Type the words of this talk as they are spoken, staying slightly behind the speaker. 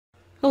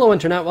Hello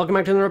Internet, welcome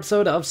back to another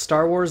episode of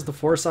Star Wars The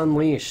Force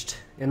Unleashed.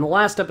 In the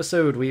last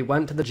episode, we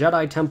went to the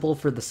Jedi Temple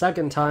for the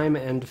second time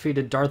and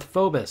defeated Darth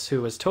Phobos,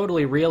 who was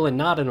totally real and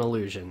not an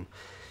illusion.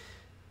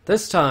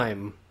 This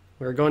time,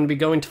 we're going to be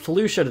going to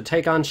Felucia to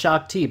take on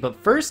Shaak, but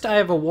first I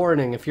have a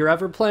warning. If you're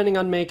ever planning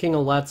on making a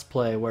Let's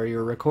Play where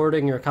you're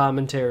recording your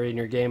commentary and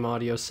your game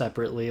audio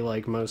separately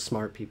like most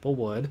smart people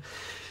would,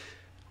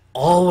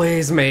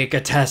 always make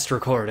a test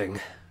recording.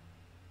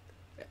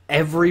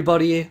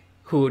 Everybody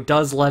who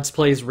does Let's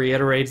Plays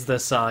reiterates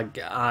this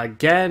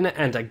again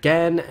and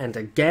again and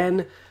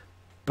again,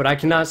 but I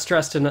cannot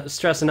stress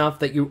enough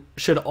that you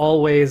should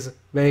always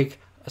make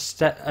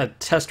a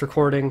test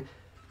recording.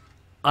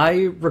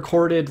 I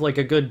recorded like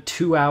a good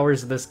 2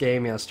 hours of this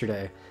game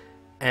yesterday,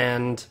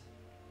 and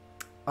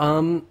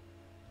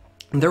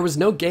there was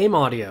no game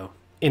audio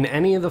in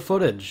any of the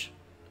footage.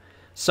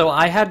 So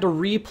I had to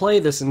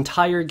replay this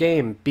entire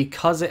game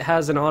because it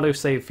has an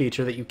autosave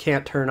feature that you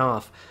can't turn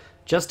off,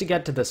 just to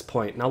get to this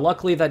point. Now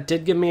luckily that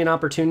did give me an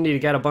opportunity to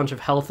get a bunch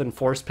of health and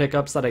force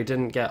pickups that I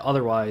didn't get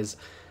otherwise,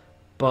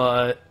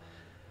 but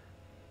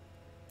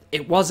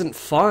it wasn't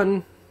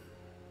fun.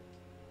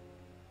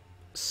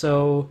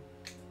 So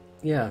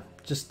yeah,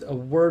 just a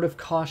word of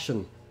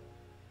caution.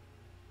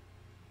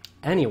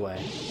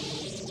 Anyway.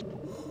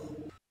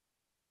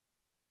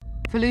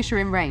 Felucia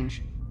in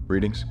range.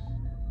 Readings?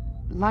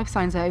 Life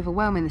signs are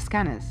overwhelming the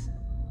scanners.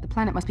 The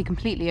planet must be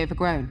completely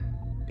overgrown.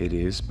 It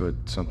is, but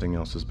something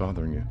else is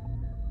bothering you.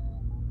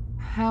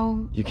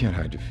 How... You can't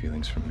hide your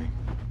feelings from me,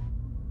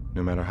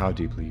 no matter how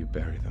deeply you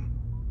bury them.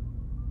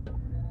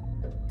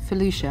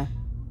 Felucia.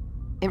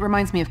 It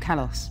reminds me of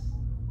Kalos.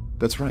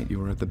 That's right, you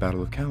were at the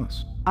Battle of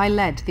Kalos. I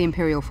led the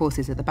Imperial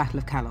forces at the Battle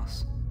of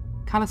Kalos.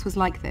 Kalos was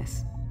like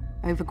this.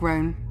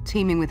 Overgrown,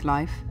 teeming with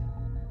life.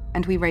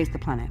 And we raised the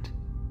planet.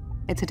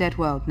 It's a dead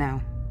world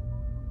now.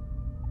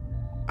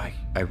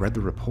 I read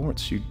the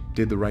reports. You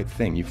did the right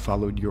thing. You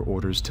followed your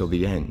orders till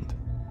the end.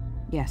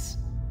 Yes.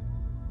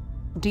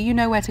 Do you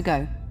know where to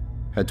go?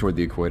 Head toward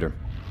the equator.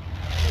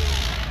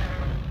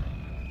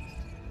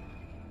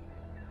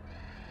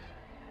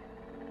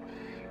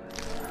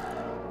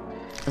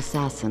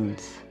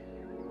 Assassins.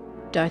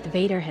 Darth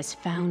Vader has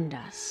found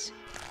us.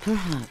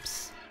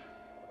 Perhaps.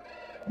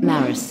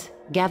 Maris,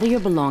 gather your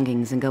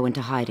belongings and go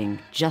into hiding,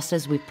 just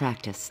as we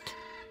practiced.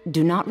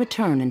 Do not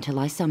return until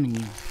I summon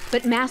you.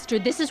 But Master,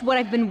 this is what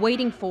I've been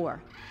waiting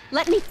for.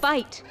 Let me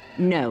fight!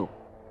 No.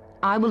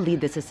 I will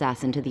lead this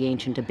assassin to the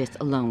ancient abyss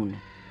alone.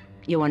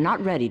 You are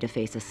not ready to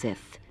face a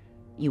Sith.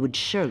 You would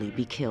surely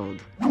be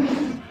killed.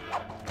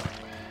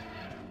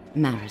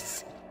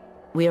 Maris,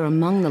 we are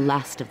among the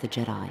last of the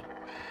Jedi.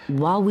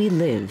 While we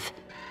live,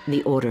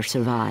 the Order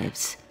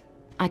survives.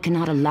 I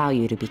cannot allow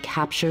you to be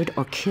captured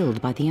or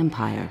killed by the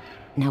Empire.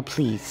 Now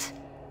please,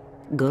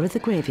 go to the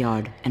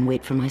graveyard and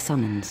wait for my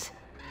summons.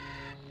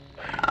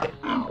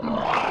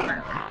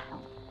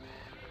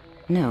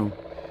 No,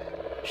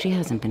 she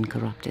hasn't been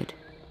corrupted.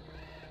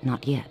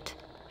 Not yet.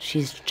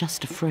 She's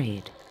just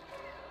afraid.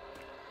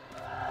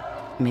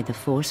 May the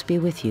Force be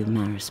with you,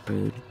 Maris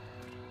Brood.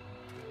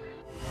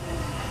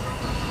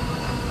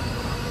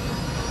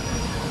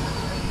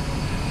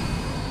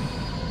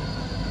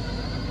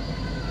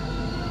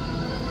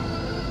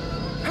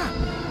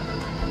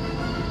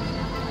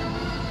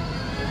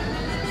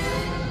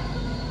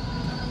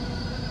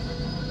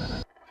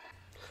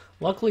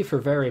 Luckily for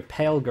Very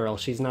Pale Girl,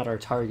 she's not our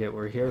target.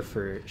 We're here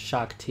for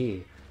Shaak.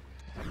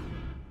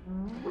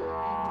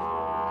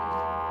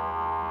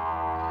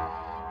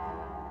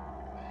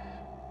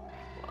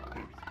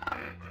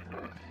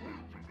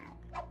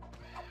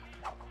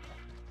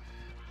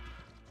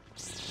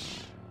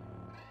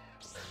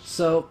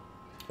 So,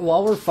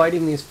 while we're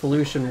fighting these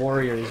Felucian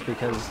warriors,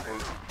 because,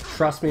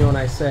 trust me when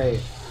I say,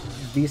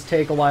 these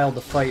take a while to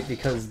fight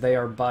because they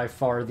are by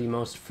far the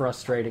most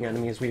frustrating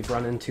enemies we've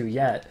run into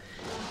yet.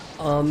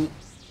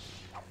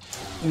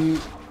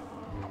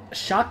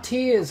 Shaak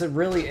is a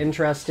really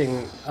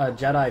interesting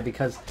Jedi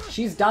because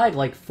she's died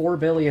like 4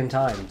 billion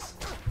times.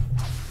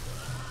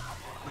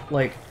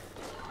 Like,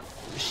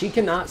 she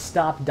cannot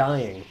stop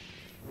dying.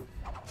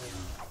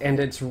 And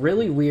it's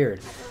really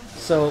weird.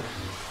 So,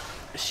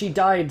 she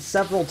died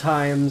several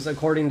times,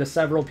 according to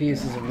several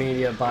pieces of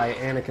media, by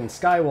Anakin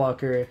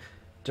Skywalker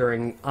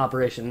during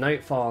Operation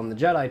Nightfall in the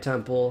Jedi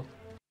Temple.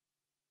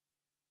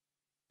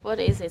 What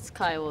is it,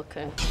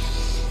 Skywalker?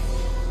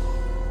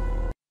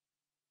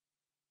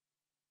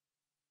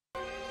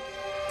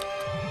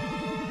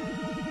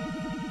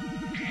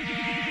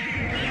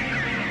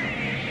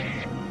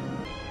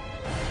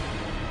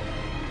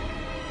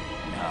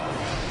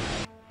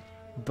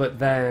 But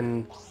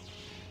then,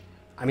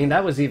 I mean,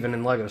 that was even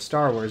in LEGO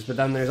Star Wars, but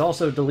then there's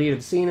also a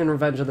deleted scene in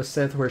Revenge of the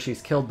Sith where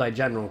she's killed by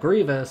General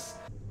Grievous.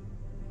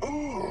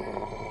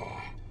 Oh,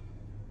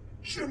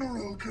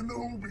 General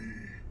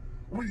Kenobi,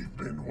 we've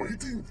been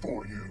waiting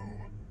for you,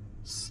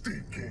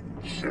 stinking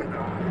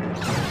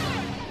Jedi.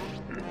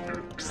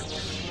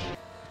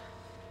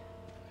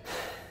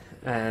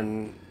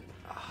 And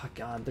Oh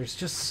god, there's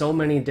just so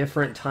many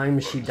different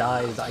times she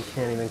dies, I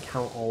can't even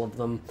count all of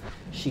them.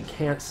 She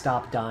can't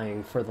stop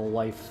dying for the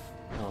life,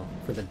 well,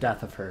 for the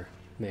death of her,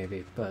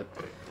 maybe, but...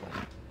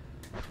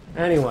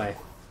 Anyway,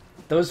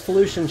 those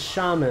Felucian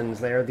shamans,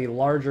 they are the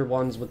larger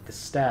ones with the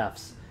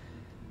staffs.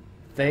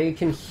 They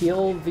can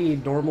heal the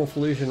normal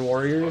Felucian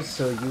warriors,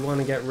 so you want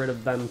to get rid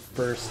of them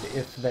first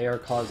if they are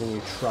causing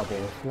you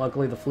trouble.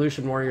 Luckily, the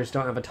Felucian warriors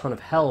don't have a ton of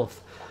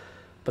health,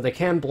 but they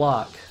can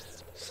block,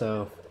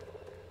 so...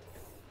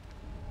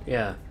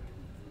 Yeah.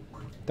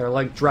 They're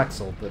like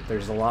Drexel, but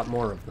there's a lot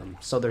more of them.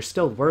 So they're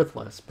still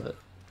worthless, but...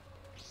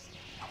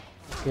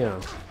 You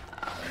know...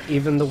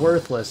 Even the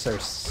worthless are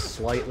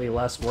slightly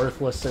less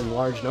worthless in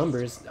large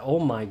numbers. Oh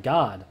my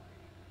god.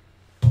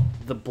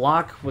 The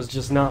block was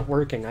just not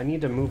working. I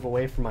need to move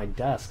away from my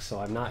desk so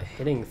I'm not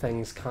hitting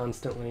things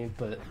constantly,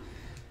 but...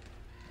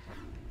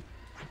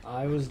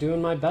 I was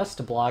doing my best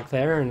to block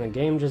there, and the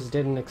game just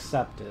didn't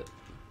accept it.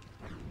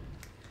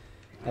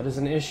 That is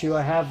an issue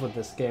I have with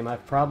this game.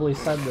 I've probably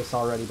said this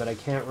already, but I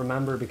can't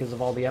remember because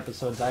of all the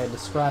episodes I had to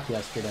scrap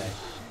yesterday.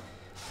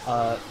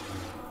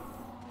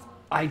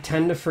 I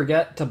tend to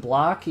forget to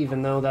block,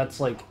 even though that's,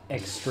 like,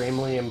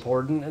 extremely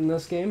important in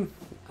this game.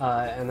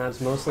 And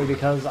that's mostly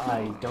because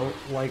I don't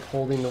like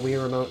holding the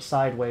Wii Remote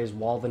sideways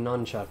while the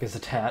nunchuck is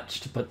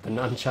attached, but the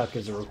nunchuck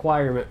is a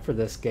requirement for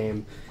this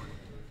game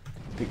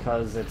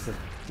because it's a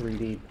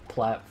 3D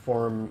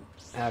platform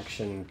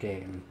action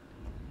game.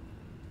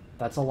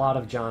 That's a lot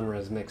of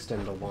genres mixed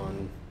into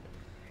one.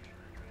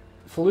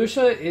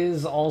 Felucia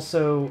is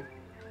also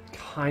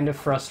kind of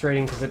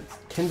frustrating because it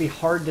can be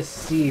hard to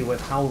see with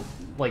how,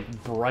 like,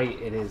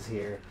 bright it is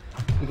here.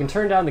 You can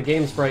turn down the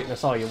game's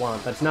brightness all you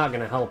want. That's not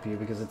going to help you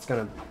because it's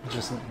going to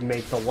just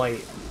make the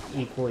light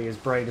equally as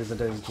bright as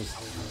it is,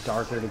 just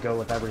darker to go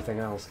with everything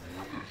else.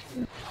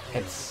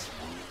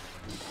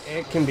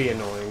 It can be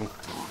annoying.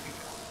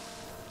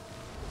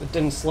 It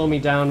didn't slow me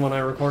down when I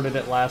recorded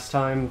it last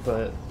time,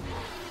 but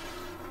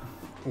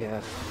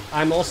yeah.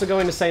 I'm also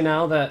going to say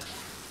now that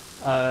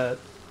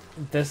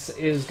this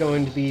is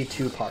going to be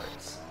 2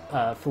 parts.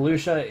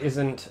 Felucia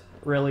isn't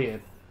really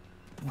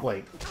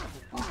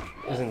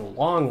isn't a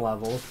long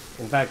level.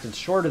 In fact, it's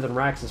shorter than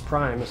Raxus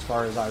Prime, as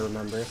far as I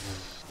remember.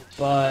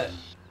 But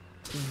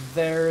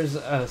there's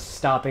a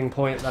stopping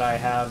point that I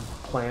have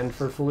planned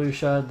for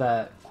Felucia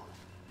that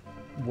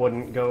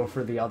wouldn't go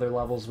for the other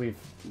levels we've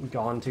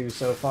gone to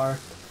so far.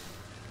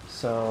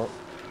 So,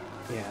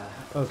 yeah,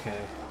 okay.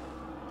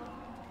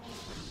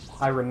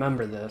 I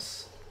remember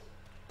this.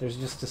 There's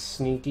just a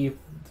sneaky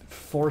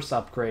force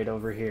upgrade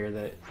over here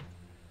that...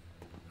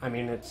 I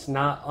mean, it's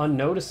not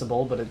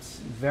unnoticeable, but it's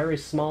very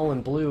small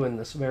and blue in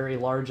this very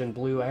large and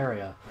blue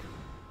area.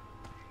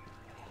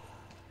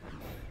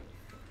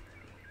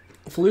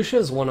 Felucia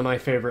is one of my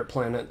favorite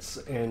planets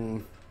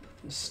in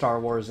Star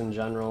Wars in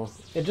general.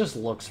 It just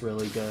looks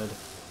really good.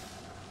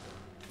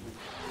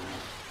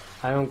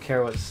 I don't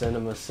care what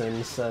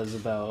CinemaSin says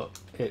about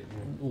it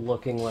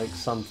looking like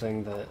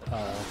something that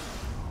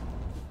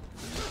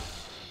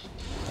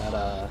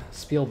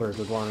Spielberg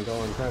would want to go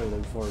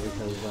uncredited for,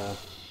 because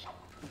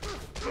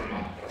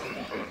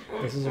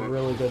this is a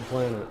really good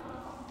planet.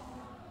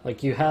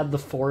 Like, you had the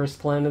forest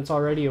planets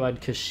already. You had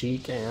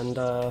Kashyyyk and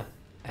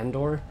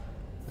Endor.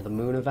 Or the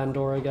moon of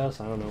Endor, I guess.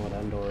 I don't know what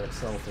Endor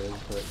itself is,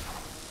 but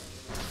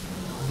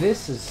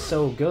this is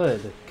so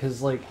good,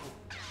 because, like,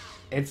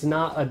 it's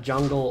not a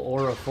jungle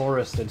or a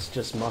forest, it's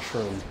just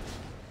mushroom.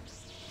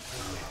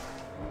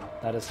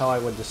 That is how I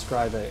would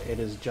describe it. It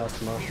is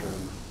just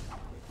mushroom.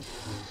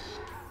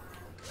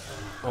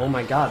 Oh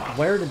my god,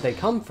 where did they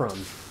come from?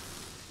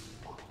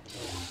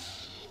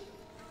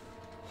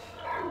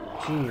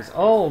 Jeez.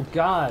 Oh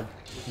god!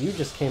 You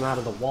just came out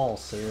of the wall,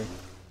 sir.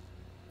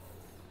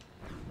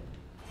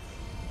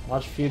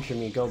 Watch future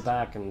me go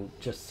back and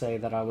just say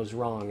that I was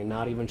wrong and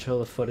not even show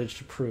the footage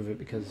to prove it,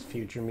 because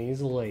future me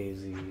is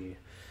lazy.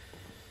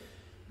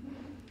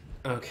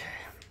 Okay.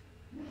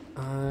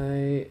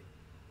 I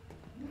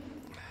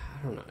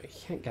don't know, you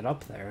can't get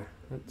up there.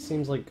 That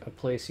seems like a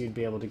place you'd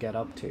be able to get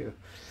up to.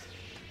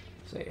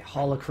 There's a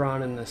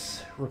holocron in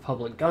this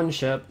Republic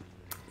gunship.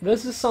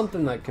 This is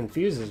something that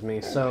confuses me.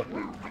 So,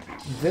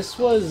 this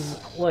was,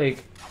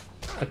 like,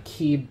 a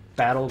key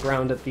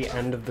battleground at the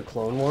end of the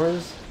Clone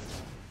Wars.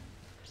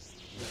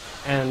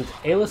 And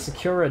Aayla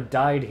Secura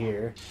died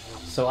here,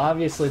 so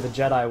obviously the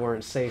Jedi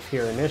weren't safe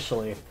here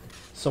initially.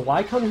 So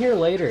why come here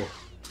later?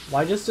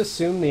 Why just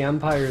assume the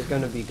Empire is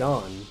going to be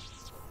gone?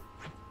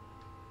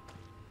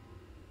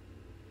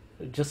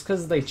 Just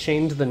because they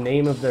changed the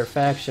name of their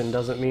faction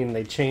doesn't mean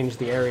they changed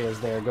the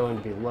areas they are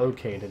going to be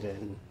located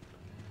in.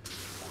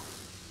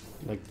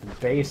 Like, the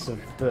base of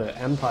the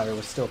Empire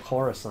was still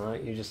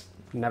Coruscant. You just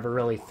never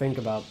really think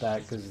about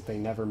that because they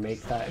never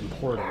make that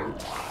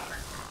important.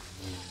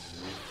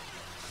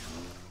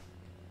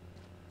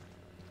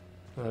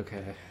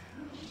 Okay,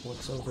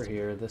 what's over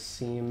here? This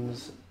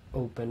seems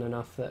open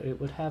enough that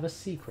it would have a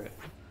secret.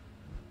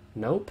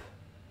 Nope.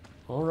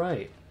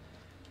 Alright.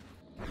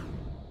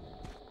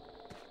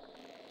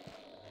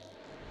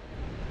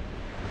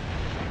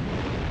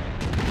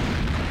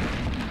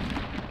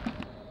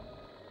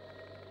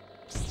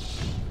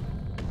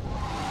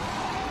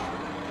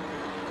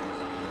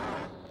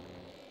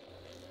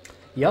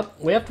 Yep,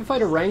 we have to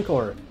fight a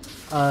Rancor.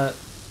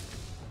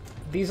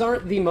 These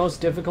aren't the most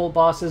difficult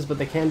bosses, but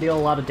they can deal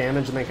a lot of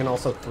damage and they can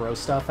also throw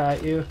stuff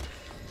at you.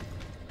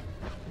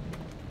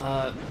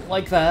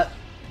 Like that.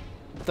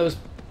 Those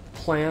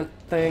plant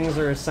things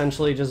are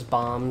essentially just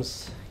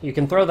bombs. You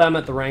can throw them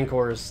at the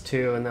Rancors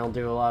too, and they'll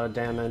do a lot of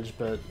damage,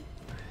 but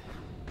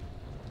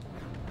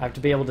I have to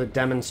be able to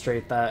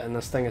demonstrate that, and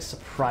this thing is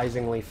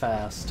surprisingly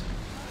fast.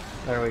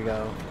 There we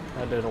go.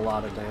 That did a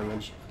lot of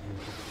damage.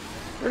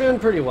 We're doing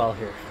pretty well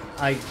here.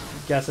 I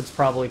guess it's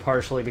probably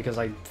partially because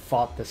I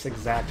fought this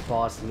exact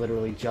boss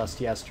literally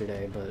just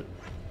yesterday, but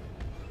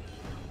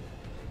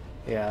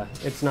yeah,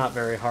 it's not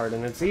very hard,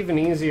 and it's even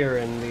easier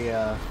in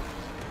the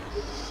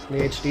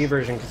HD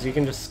version because you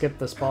can just skip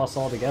this boss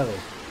altogether.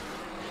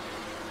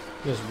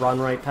 Just run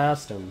right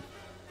past him.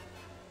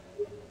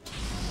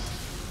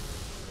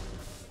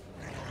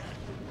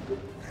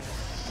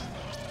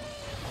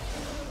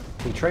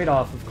 The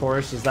trade-off, of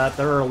course, is that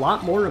there are a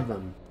lot more of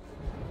them.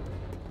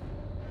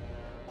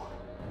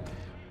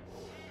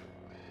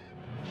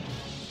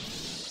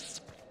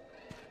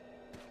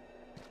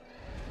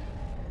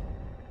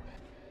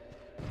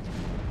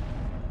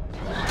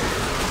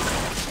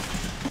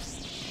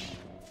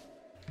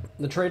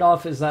 The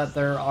trade-off is that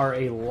there are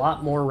a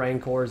lot more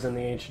Rancors in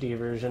the HD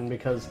version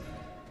because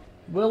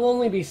we'll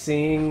only be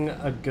seeing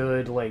a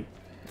good, like,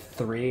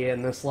 3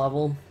 in this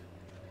level.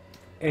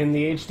 In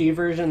the HD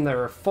version,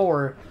 there are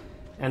 4,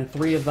 and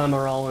 3 of them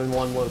are all in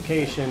one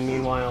location.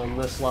 Meanwhile, in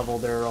this level,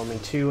 there are only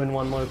 2 in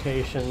one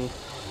location.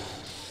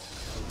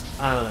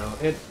 I don't know.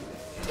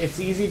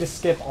 It's easy to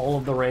skip all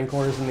of the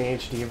Rancors in the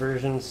HD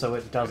version, so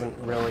it doesn't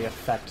really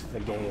affect the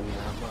game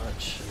that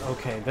much.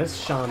 Okay,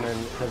 this Shaman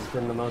has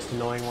been the most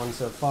annoying one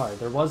so far.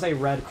 There was a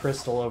red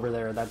crystal over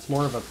there that's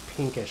more of a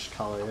pinkish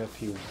color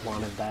if you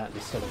wanted that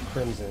instead of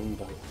crimson,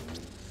 but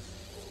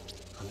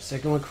I'm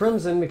sticking with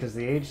crimson because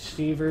the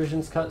HD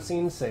version's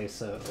cutscenes say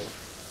so.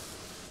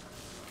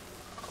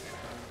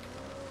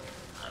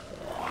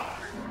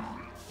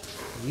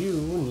 You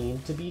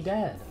need to be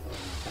dead.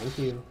 Thank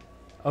you.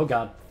 Oh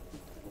god.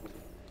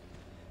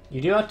 You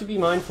do have to be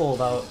mindful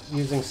about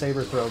using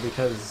saber throw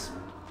because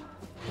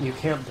you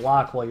can't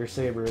block while your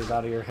saber is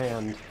out of your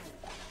hand.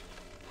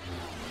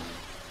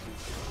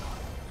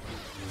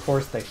 Of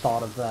course they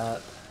thought of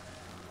that.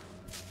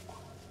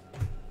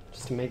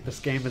 Just to make this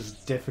game as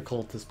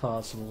difficult as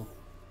possible.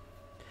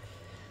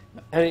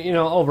 And, you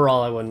know,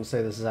 overall I wouldn't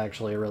say this is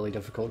actually a really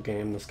difficult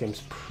game. This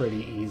game's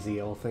pretty easy,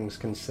 all things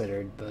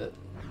considered, but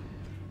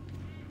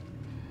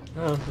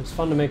oh, it's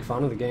fun to make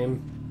fun of the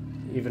game,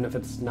 even if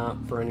it's not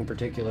for any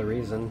particular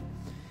reason.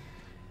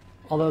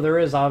 Although there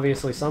is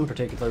obviously some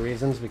particular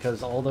reasons,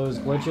 because all those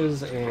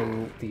glitches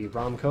in the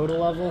ROM Coda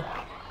level,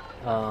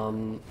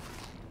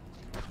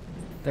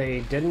 they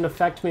didn't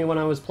affect me when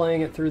I was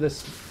playing it through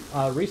this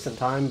recent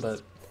time,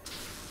 but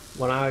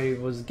when I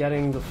was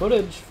getting the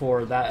footage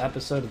for that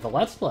episode of the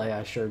Let's Play,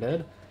 I sure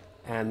did.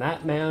 And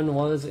that man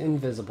was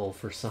invisible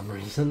for some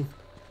reason.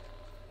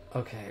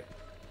 Okay.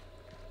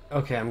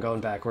 Okay, I'm going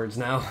backwards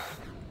now.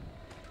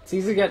 It's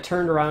easy to get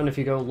turned around if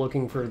you go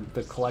looking for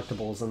the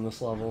collectibles in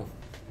this level.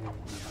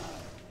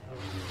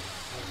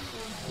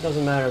 It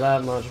doesn't matter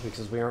that much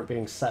because we aren't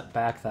being set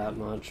back that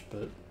much,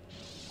 but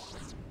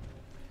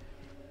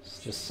it's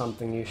just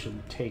something you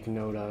should take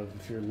note of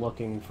if you're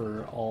looking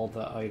for all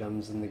the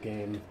items in the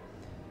game.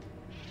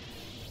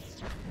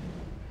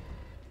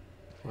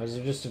 Why is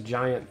there just a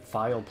giant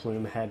file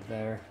plume head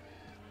there?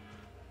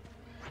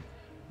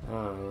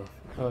 Oh,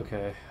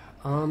 okay.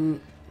 I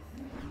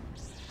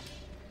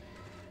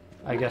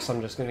guess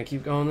I'm just gonna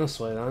keep going this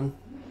way then.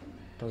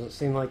 Doesn't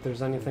seem like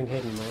there's anything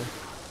hidden there.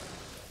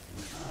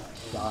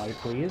 Die,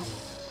 please.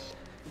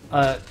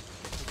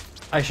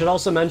 I should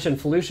also mention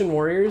Felucian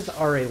warriors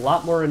are a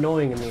lot more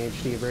annoying in the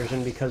HD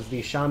version because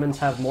the shamans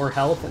have more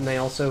health and they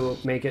also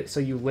make it so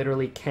you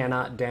literally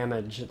cannot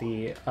damage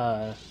the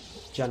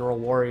general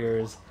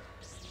warriors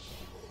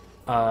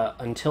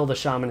until the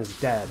shaman is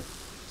dead.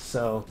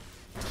 So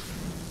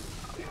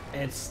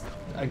it's,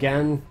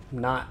 again,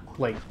 not,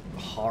 like,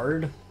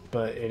 hard,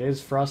 but it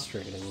is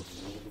frustrating.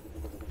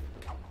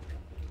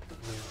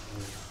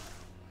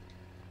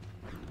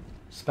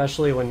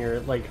 Especially when you're,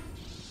 like,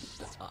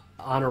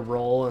 on a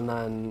roll and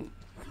then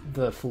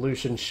the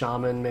Felucian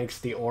shaman makes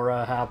the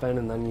aura happen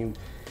and then you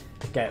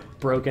get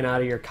broken out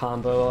of your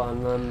combo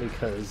on them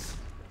because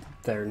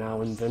they're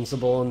now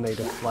invincible and they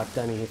deflect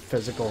any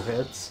physical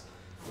hits.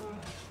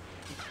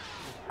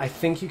 I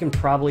think you can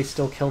probably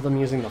still kill them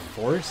using the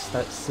Force.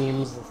 That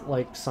seems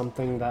like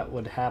something that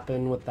would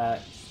happen with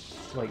that,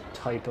 like,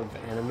 type of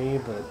enemy,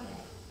 but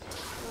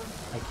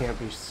I can't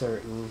be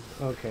certain.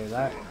 Okay,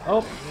 that...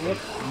 Oh, yep,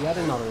 yet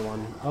another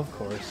one, of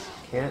course.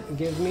 Can't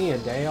give me a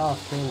day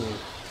off, can you?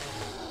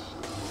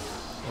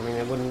 I mean,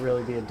 it wouldn't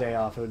really be a day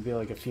off, it would be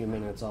like a few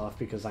minutes off,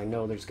 because I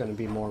know there's going to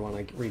be more when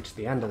I reach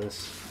the end of this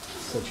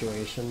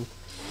situation.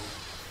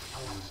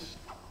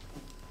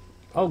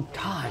 Oh,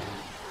 God!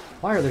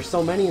 Why are there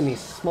so many in these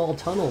small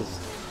tunnels?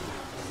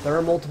 There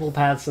are multiple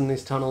paths in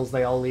these tunnels,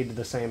 they all lead to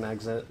the same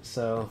exit,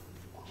 so...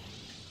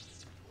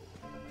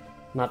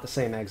 Not the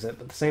same exit,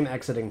 but the same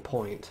exiting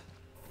point,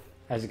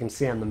 as you can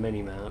see on the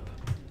mini-map.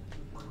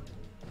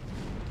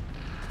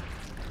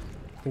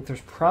 I think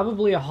there's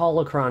probably a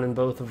holocron in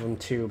both of them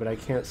too, but I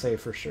can't say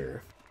for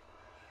sure.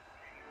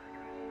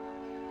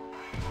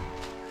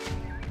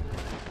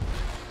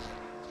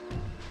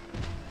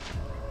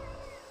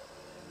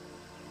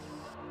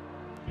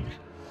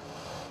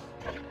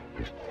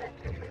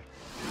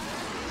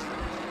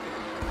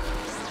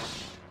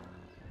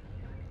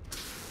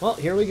 Well,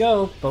 here we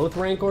go. Both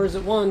Rancors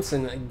at once,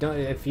 and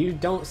if you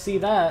don't see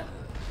that,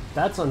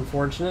 that's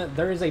unfortunate.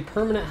 There is a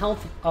permanent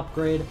health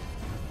upgrade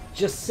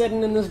just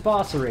sitting in this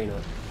boss arena.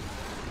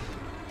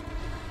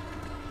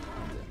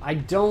 I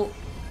don't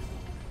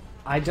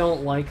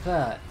like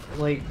that.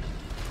 Like,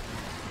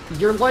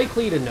 you're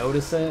likely to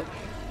notice it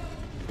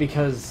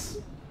because,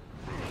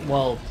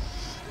 well,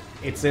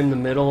 it's in the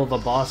middle of a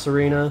boss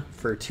arena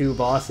for two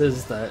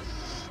bosses that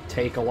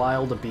take a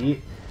while to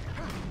beat.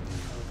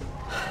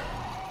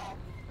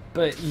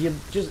 But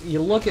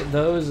you look at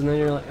those and then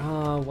you're like,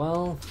 oh,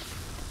 well,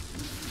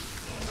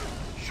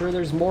 sure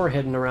there's more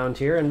hidden around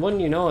here. And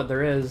wouldn't you know it,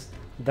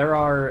 there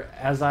are,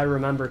 as I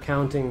remember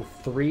counting,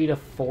 3 to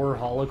 4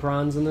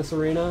 holocrons in this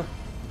arena.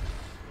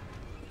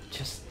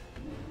 Just,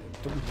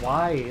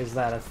 why is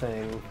that a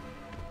thing?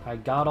 I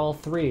got all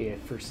 3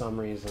 for some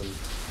reason.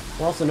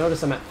 You'll also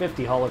notice I'm at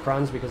 50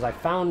 holocrons because I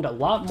found a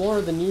lot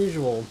more than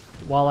usual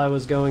while I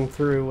was going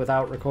through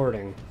without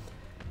recording.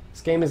 This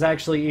game is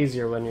actually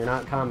easier when you're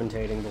not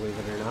commentating, believe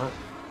it or not.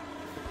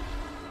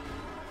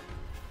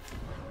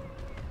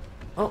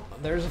 Oh,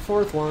 there's a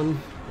 4th one.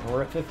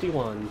 We're at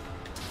 51.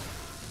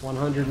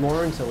 100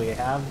 more until we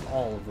have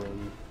all of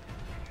them.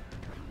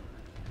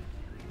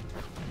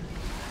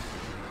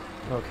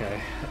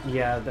 Okay,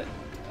 yeah,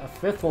 a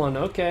 5th one.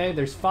 Okay,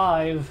 there's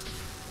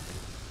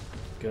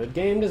 5. Good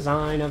game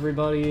design,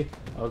 everybody.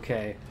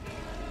 Okay.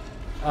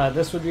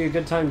 This would be a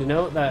good time to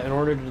note that in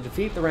order to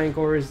defeat the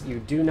Rancors, you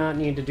do not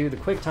need to do the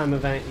QuickTime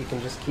event. You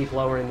can just keep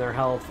lowering their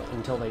health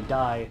until they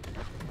die.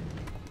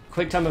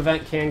 QuickTime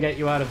event can get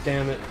you out of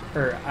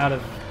out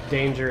of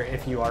danger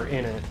if you are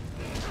in it.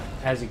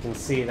 As you can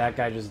see, that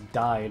guy just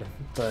died.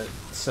 But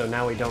so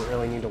now we don't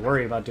really need to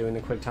worry about doing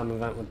the QuickTime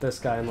event with this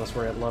guy unless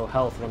we're at low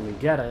health when we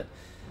get it.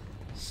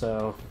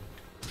 So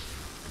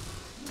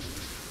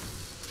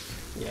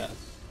yeah.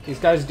 These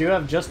guys do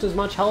have just as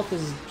much health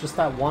as just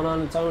that one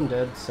on its own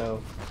did,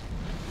 so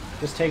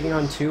just taking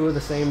on 2 of the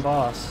same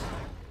boss.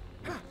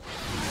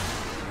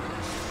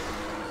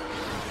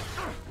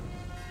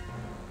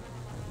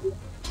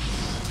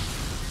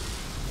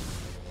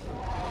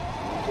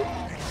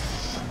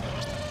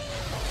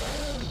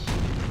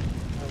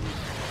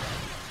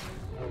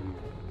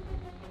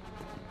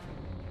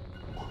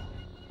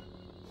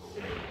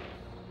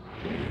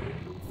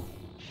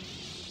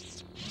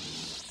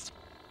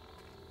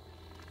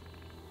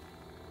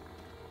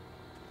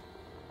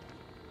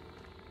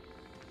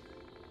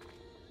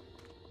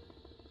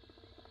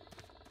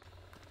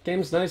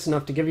 Game's nice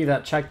enough to give you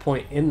that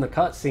checkpoint in the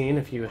cutscene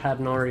if you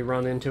hadn't already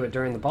run into it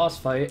during the boss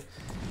fight.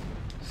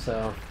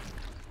 So,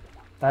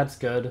 that's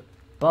good.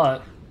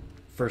 But,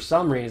 for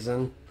some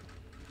reason,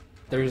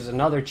 there's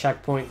another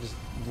checkpoint just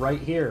right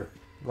here.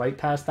 Right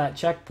past that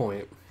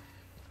checkpoint.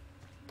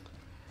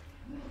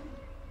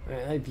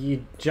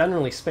 You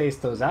generally space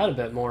those out a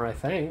bit more, I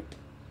think.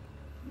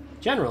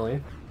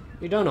 Generally.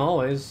 You don't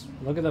always.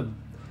 Look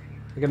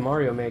at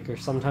Mario Maker.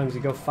 Sometimes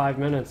you go 5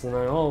 minutes and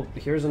then, oh,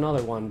 here's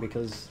another one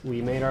because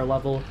we made our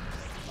level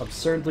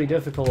absurdly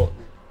difficult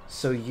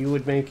so you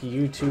would make a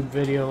YouTube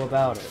video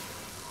about it.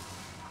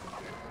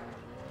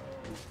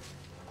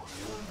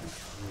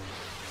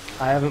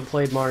 I haven't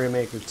played Mario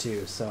Maker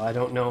 2, so I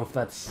don't know if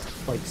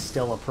that's, like,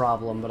 still a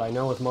problem, but I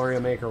know with Mario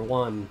Maker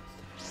 1...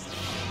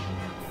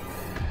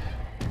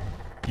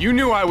 You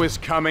knew I was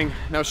coming.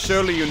 Now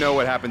surely you know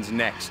what happens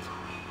next.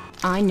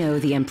 I know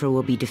the Emperor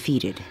will be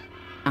defeated.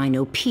 I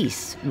know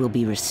peace will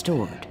be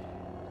restored.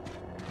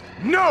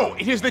 No!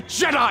 It is the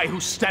Jedi who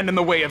stand in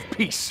the way of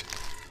peace!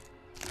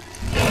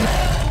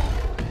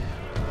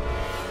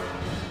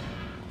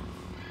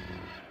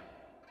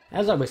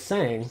 As I was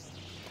saying,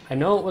 I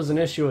know it was an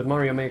issue with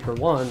Mario Maker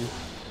 1.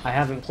 I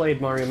haven't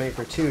played Mario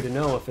Maker 2 to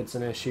know if it's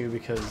an issue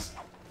because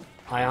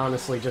I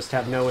honestly just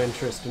have no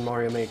interest in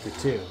Mario Maker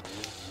 2.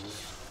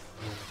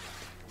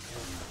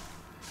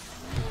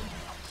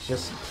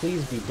 Just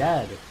please be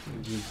dead,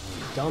 you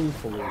dumb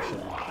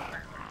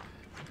Felicia.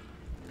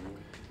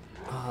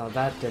 Oh,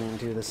 that didn't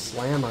do the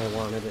slam I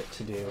wanted it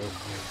to do.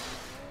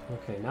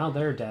 Okay, now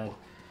they're dead.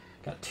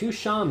 Got 2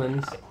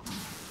 shamans.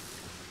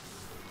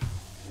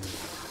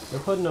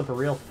 They're putting up a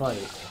real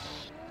fight.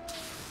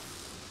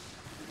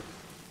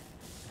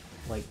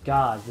 Like,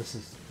 God, this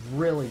is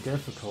really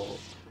difficult.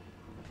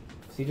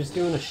 Is he just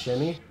doing a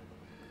shimmy?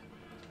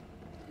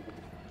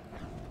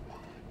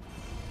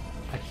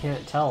 I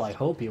can't tell. I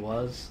hope he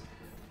was.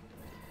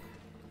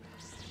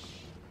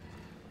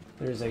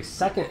 There's a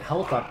second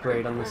health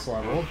upgrade on this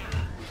level.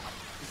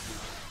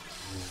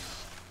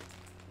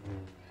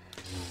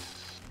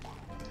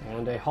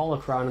 And a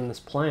holocron in this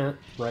plant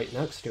right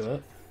next to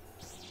it.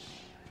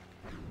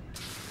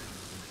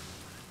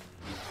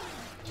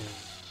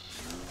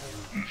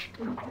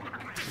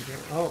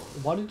 Oh,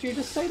 what did you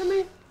just say to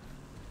me?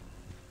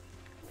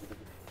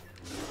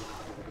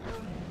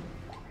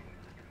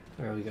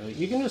 There we go.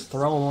 You can just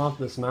throw him off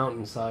this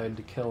mountainside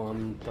to kill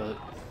him, but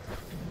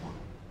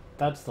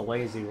that's the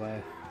lazy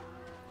way.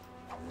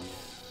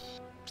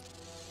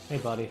 Hey,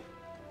 buddy.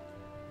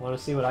 Want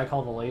to see what I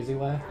call the lazy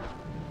way?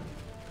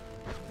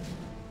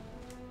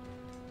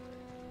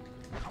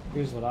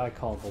 Here's what I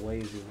call the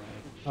lazy way.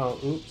 Oh,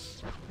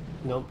 oops.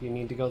 Nope, you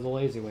need to go the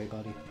lazy way,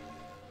 buddy.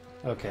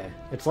 Okay.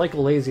 It's like a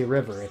lazy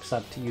river,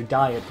 except you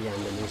die at the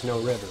end and there's no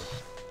river.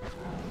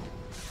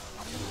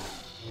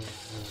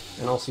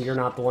 And also, you're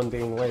not the one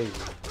being lazy.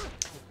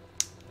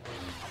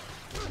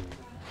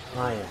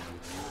 I am.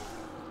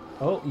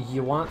 Oh,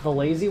 you want the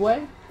lazy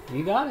way?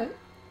 You got it.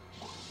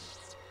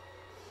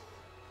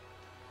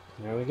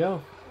 There we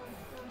go.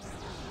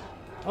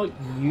 Oh,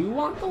 you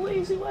want the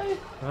lazy way?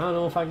 I don't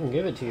know if I can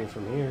give it to you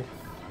from here.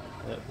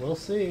 But we'll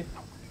see.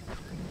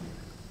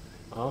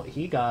 Oh,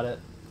 he got it.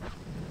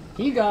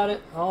 He got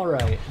it!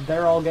 Alright.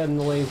 They're all getting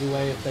the lazy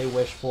way if they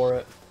wish for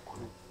it.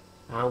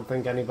 I don't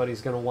think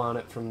anybody's gonna want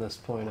it from this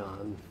point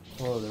on.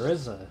 Oh, there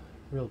is a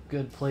real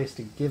good place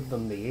to give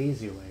them the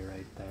easy way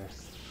right there.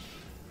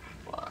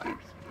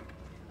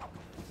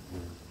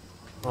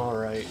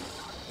 Alright.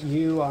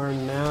 You are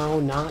now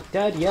not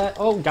dead yet.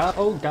 Oh god,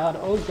 oh god,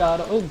 oh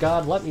god, oh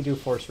god. Let me do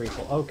force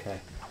recall. Okay.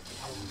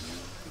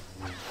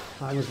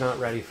 I was not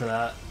ready for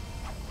that.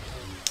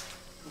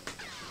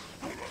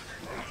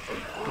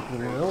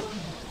 Nope.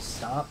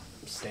 Stop.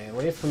 Stay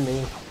away from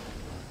me.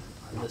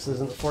 This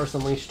isn't the Force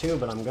Unleashed 2,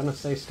 but I'm gonna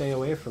say stay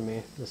away from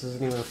me. This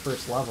isn't even the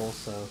first level,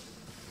 so...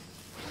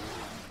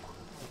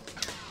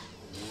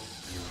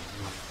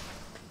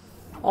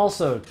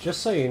 Also,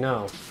 just so you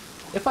know,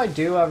 if I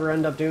do ever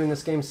end up doing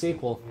this game's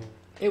sequel,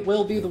 it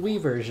will be the Wii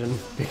version,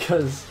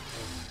 because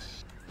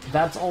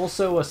that's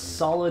also a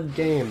solid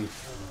game.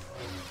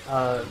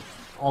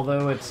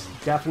 Although it's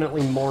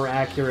definitely more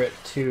accurate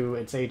to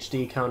its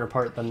HD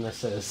counterpart than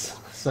this is,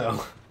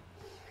 so...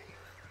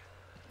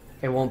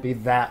 It won't be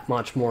that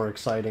much more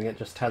exciting, it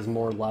just has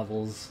more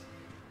levels.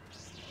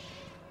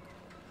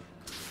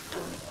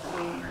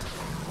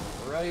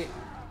 Right.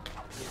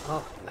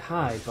 Oh,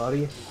 hi,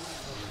 buddy.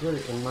 You're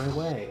in my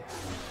way.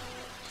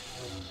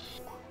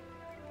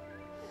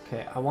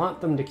 Okay, I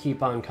want them to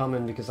keep on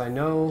coming because I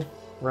know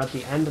we're at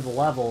the end of the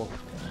level,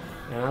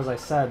 and as I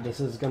said, this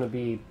is going to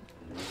be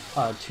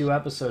 2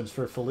 episodes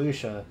for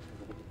Felucia,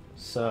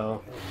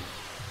 so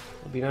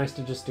it'd be nice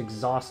to just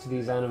exhaust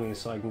these enemies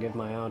so I can give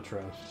my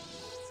outro.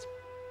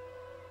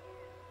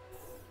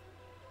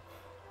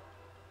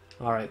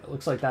 Alright,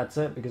 looks like that's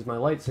it because my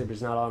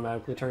lightsaber's not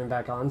automatically turning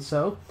back on,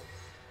 so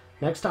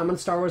next time on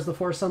Star Wars The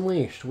Force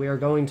Unleashed, we are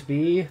going to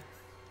be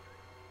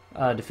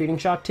defeating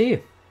Shaak T.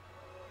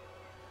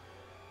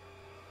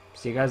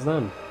 See you guys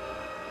then.